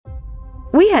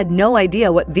We had no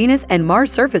idea what Venus and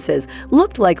Mars surfaces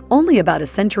looked like only about a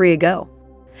century ago.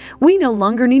 We no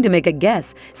longer need to make a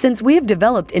guess since we have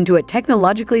developed into a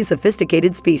technologically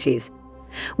sophisticated species.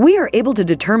 We are able to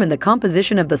determine the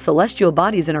composition of the celestial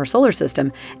bodies in our solar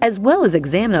system as well as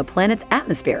examine a planet's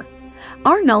atmosphere.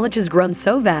 Our knowledge has grown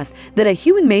so vast that a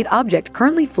human-made object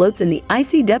currently floats in the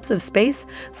icy depths of space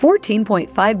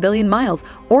 14.5 billion miles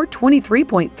or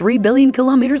 23.3 billion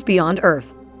kilometers beyond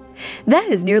Earth. That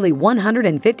is nearly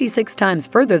 156 times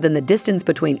further than the distance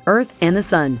between Earth and the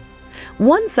Sun.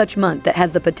 One such month that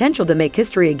has the potential to make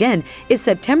history again is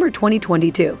September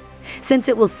 2022, since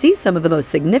it will see some of the most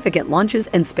significant launches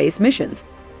and space missions.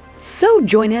 So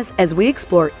join us as we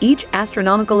explore each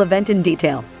astronomical event in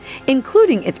detail,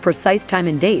 including its precise time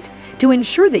and date, to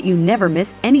ensure that you never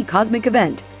miss any cosmic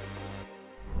event.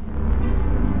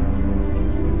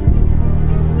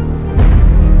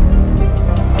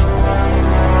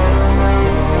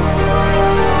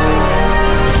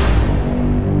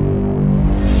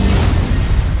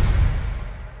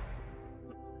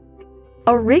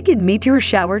 Aurigid Meteor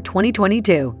Shower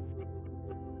 2022.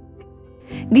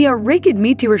 The Aurigid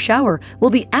meteor shower will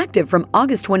be active from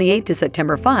August 28 to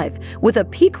September 5, with a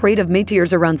peak rate of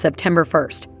meteors around September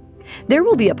 1st. There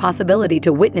will be a possibility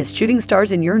to witness shooting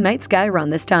stars in your night sky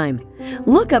around this time.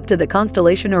 Look up to the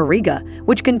constellation Aurigid,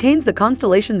 which contains the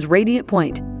constellation's radiant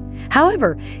point.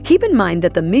 However, keep in mind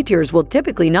that the meteors will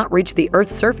typically not reach the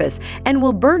Earth's surface and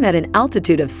will burn at an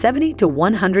altitude of 70 to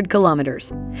 100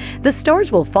 kilometers. The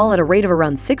stars will fall at a rate of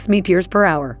around 6 meteors per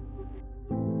hour.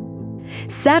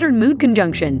 Saturn-Moon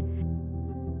Conjunction.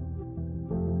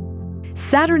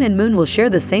 Saturn and Moon will share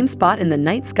the same spot in the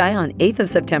night sky on 8th of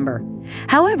September.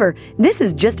 However, this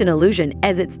is just an illusion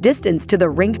as its distance to the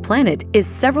ringed planet is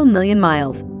several million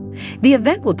miles. The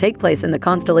event will take place in the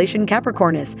constellation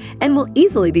Capricornus and will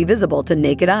easily be visible to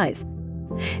naked eyes.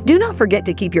 Do not forget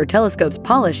to keep your telescopes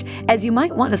polished as you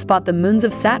might want to spot the moons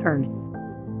of Saturn.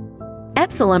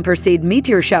 ε-Perseid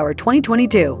Meteor Shower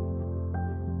 2022.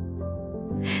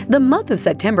 The month of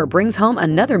September brings home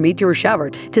another meteor shower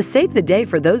to save the day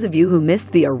for those of you who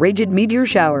missed the Aurigid meteor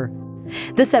shower.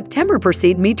 The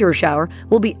September-Perseid meteor shower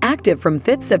will be active from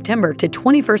 5th September to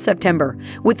 21st September,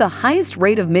 with the highest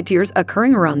rate of meteors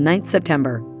occurring around 9th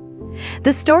September.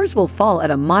 The stars will fall at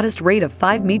a modest rate of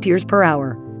 5 meteors per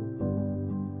hour.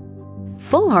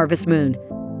 Full harvest moon.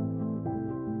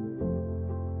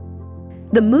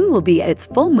 The moon will be at its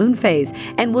full moon phase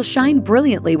and will shine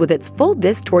brilliantly with its full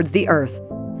disk towards the Earth.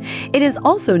 It is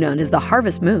also known as the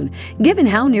harvest moon, given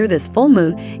how near this full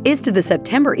moon is to the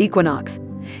September equinox.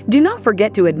 Do not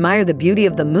forget to admire the beauty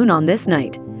of the moon on this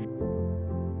night.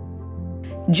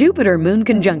 Jupiter-Moon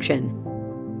Conjunction.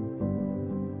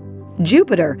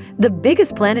 Jupiter, the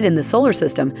biggest planet in the solar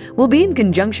system, will be in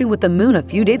conjunction with the moon a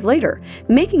few days later,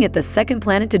 making it the second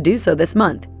planet to do so this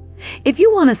month. If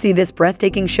you want to see this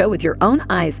breathtaking show with your own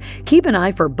eyes, keep an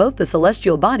eye for both the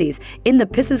celestial bodies in the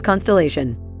Pisces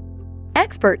constellation.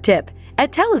 Expert tip: a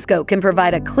telescope can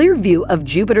provide a clear view of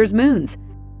Jupiter's moons.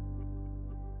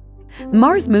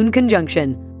 Mars-Moon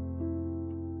Conjunction.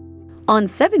 On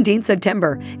 17th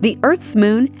September, the Earth's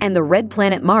moon and the red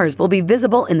planet Mars will be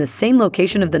visible in the same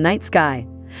location of the night sky.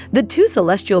 The two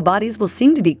celestial bodies will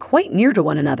seem to be quite near to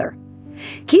one another.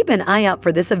 Keep an eye out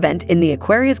for this event in the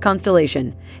Aquarius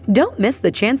constellation. Don't miss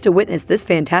the chance to witness this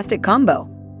fantastic combo.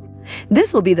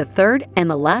 This will be the third and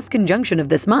the last conjunction of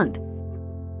this month.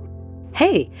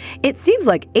 Hey, it seems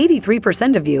like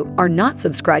 83% of you are not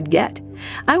subscribed yet.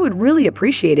 I would really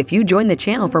appreciate if you join the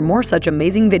channel for more such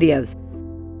amazing videos.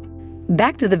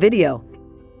 Back to the video.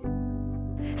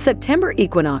 September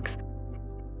equinox.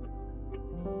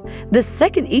 The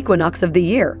second equinox of the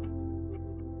year.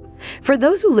 For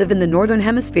those who live in the northern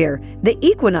hemisphere, the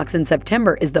equinox in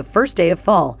September is the first day of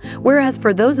fall, whereas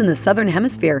for those in the southern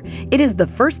hemisphere, it is the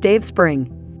first day of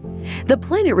spring. The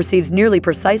planet receives nearly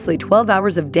precisely 12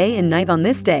 hours of day and night on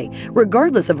this day,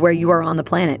 regardless of where you are on the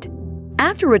planet.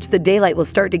 After which the daylight will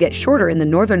start to get shorter in the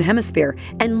northern hemisphere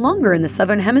and longer in the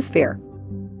southern hemisphere.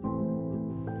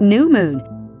 New moon.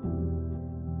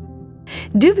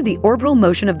 Due to the orbital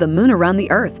motion of the moon around the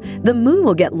Earth, the moon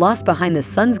will get lost behind the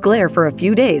sun's glare for a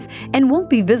few days and won't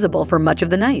be visible for much of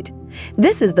the night.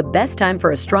 This is the best time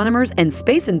for astronomers and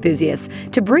space enthusiasts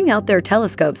to bring out their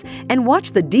telescopes and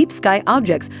watch the deep sky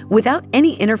objects without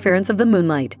any interference of the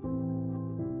moonlight.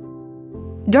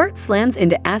 Dart slams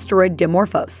into Asteroid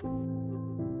Dimorphos.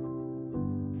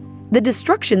 The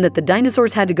destruction that the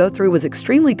dinosaurs had to go through was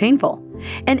extremely painful.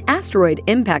 An asteroid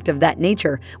impact of that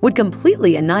nature would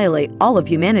completely annihilate all of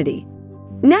humanity.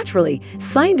 Naturally,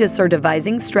 scientists are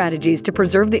devising strategies to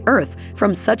preserve the Earth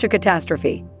from such a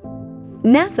catastrophe.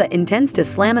 NASA intends to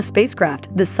slam a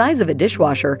spacecraft the size of a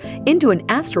dishwasher into an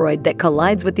asteroid that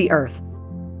collides with the Earth.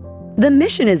 The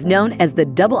mission is known as the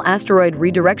Double Asteroid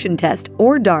Redirection Test,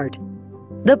 or DART.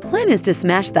 The plan is to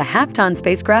smash the half-ton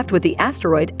spacecraft with the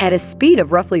asteroid at a speed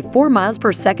of roughly 4 miles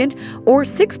per second or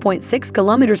 6.6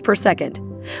 kilometers per second.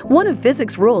 One of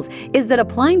physics' rules is that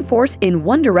applying force in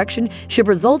one direction should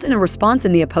result in a response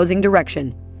in the opposing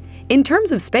direction. In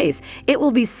terms of space, it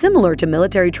will be similar to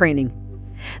military training.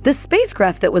 The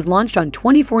spacecraft that was launched on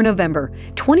 24 November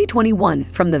 2021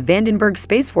 from the Vandenberg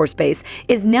Space Force Base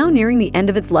is now nearing the end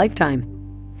of its lifetime.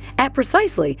 At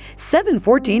precisely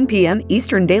 7:14 p.m.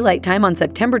 Eastern Daylight Time on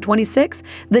September 26,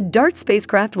 the DART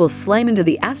spacecraft will slam into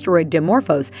the asteroid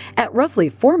Dimorphos at roughly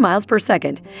 4 miles per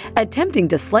second, attempting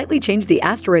to slightly change the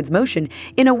asteroid's motion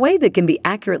in a way that can be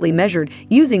accurately measured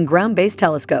using ground-based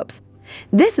telescopes.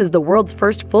 This is the world's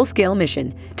first full-scale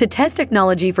mission to test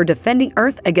technology for defending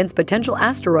Earth against potential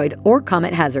asteroid or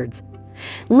comet hazards.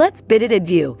 Let's bid it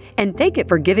adieu and thank it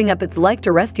for giving up its life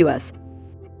to rescue us.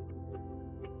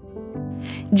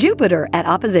 Jupiter at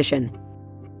opposition.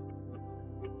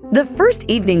 The first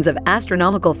evenings of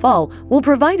astronomical fall will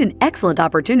provide an excellent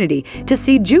opportunity to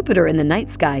see Jupiter in the night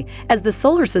sky as the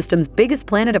solar system's biggest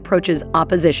planet approaches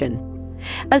opposition.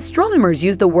 Astronomers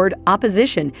use the word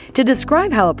opposition to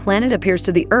describe how a planet appears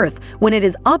to the Earth when it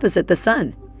is opposite the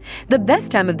Sun. The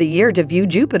best time of the year to view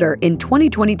Jupiter in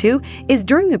 2022 is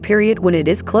during the period when it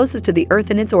is closest to the Earth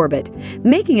in its orbit,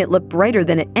 making it look brighter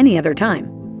than at any other time.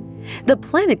 The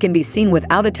planet can be seen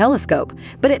without a telescope,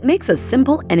 but it makes a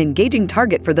simple and engaging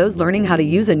target for those learning how to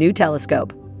use a new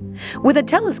telescope. With a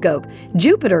telescope,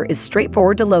 Jupiter is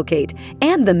straightforward to locate,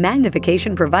 and the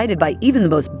magnification provided by even the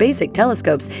most basic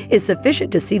telescopes is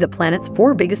sufficient to see the planet's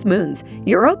 4 biggest moons: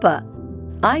 Europa,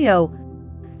 Io,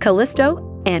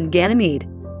 Callisto, and Ganymede.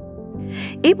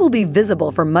 It will be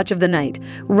visible for much of the night,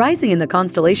 rising in the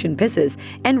constellation Pisces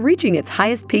and reaching its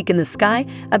highest peak in the sky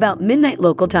about midnight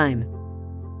local time.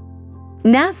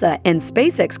 NASA and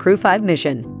SpaceX Crew 5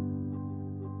 mission.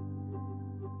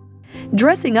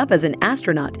 Dressing up as an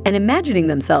astronaut and imagining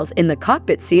themselves in the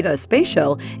cockpit seat of a space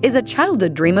shuttle is a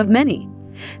childhood dream of many.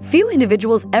 Few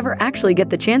individuals ever actually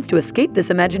get the chance to escape this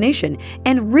imagination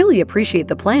and really appreciate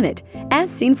the planet,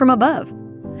 as seen from above.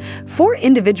 4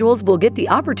 individuals will get the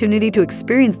opportunity to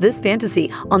experience this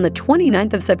fantasy on the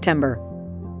 29th of September.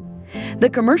 The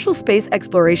commercial space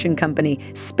exploration company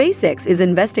SpaceX is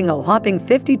investing a whopping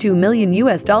 $52 million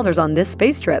on this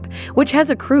space trip, which has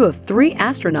a crew of 3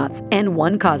 astronauts and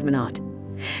 1 cosmonaut.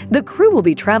 The crew will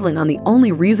be traveling on the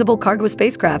only reusable cargo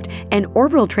spacecraft and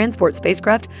orbital transport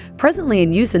spacecraft presently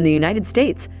in use in the United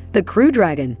States, the Crew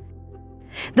Dragon.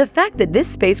 The fact that this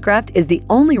spacecraft is the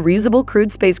only reusable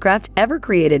crewed spacecraft ever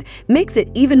created makes it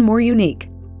even more unique.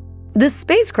 The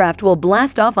spacecraft will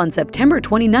blast off on September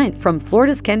 29th from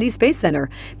Florida's Kennedy Space Center,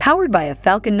 powered by a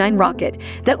Falcon 9 rocket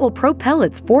that will propel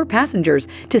its 4 passengers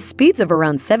to speeds of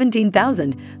around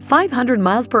 17,500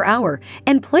 miles per hour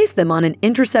and place them on an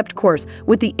intercept course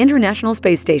with the International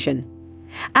Space Station.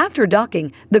 After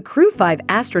docking, the Crew 5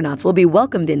 astronauts will be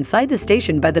welcomed inside the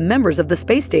station by the members of the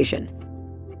space station.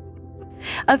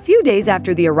 A few days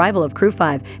after the arrival of Crew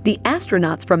 5, the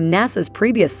astronauts from NASA's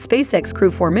previous SpaceX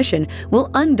Crew 4 mission will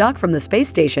undock from the space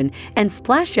station and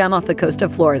splash down off the coast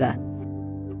of Florida.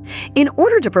 In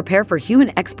order to prepare for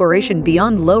human exploration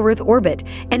beyond low Earth orbit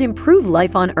and improve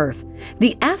life on Earth,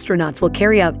 the astronauts will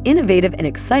carry out innovative and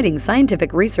exciting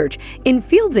scientific research in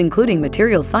fields including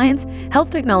materials science, health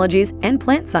technologies, and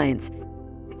plant science.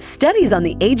 Studies on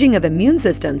the aging of immune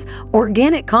systems,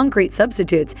 organic concrete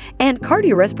substitutes, and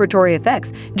cardiorespiratory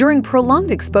effects during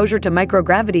prolonged exposure to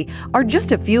microgravity are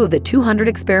just a few of the 200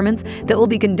 experiments that will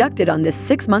be conducted on this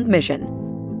 6-month mission.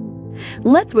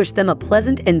 Let's wish them a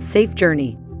pleasant and safe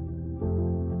journey.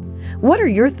 What are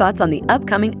your thoughts on the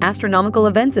upcoming astronomical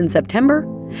events in September?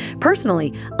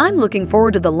 Personally, I'm looking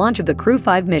forward to the launch of the Crew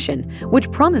 5 mission,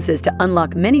 which promises to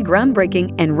unlock many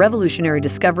groundbreaking and revolutionary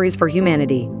discoveries for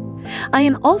humanity. I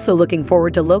am also looking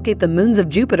forward to locate the moons of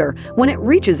Jupiter when it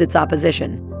reaches its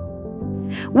opposition.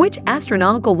 Which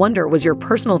astronomical wonder was your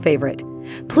personal favorite?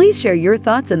 Please share your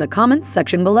thoughts in the comments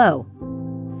section below.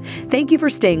 Thank you for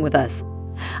staying with us.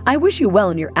 I wish you well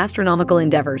in your astronomical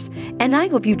endeavors, and I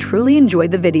hope you truly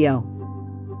enjoyed the video.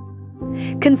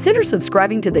 Consider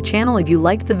subscribing to the channel if you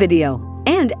liked the video,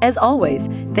 and as always,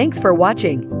 thanks for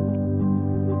watching.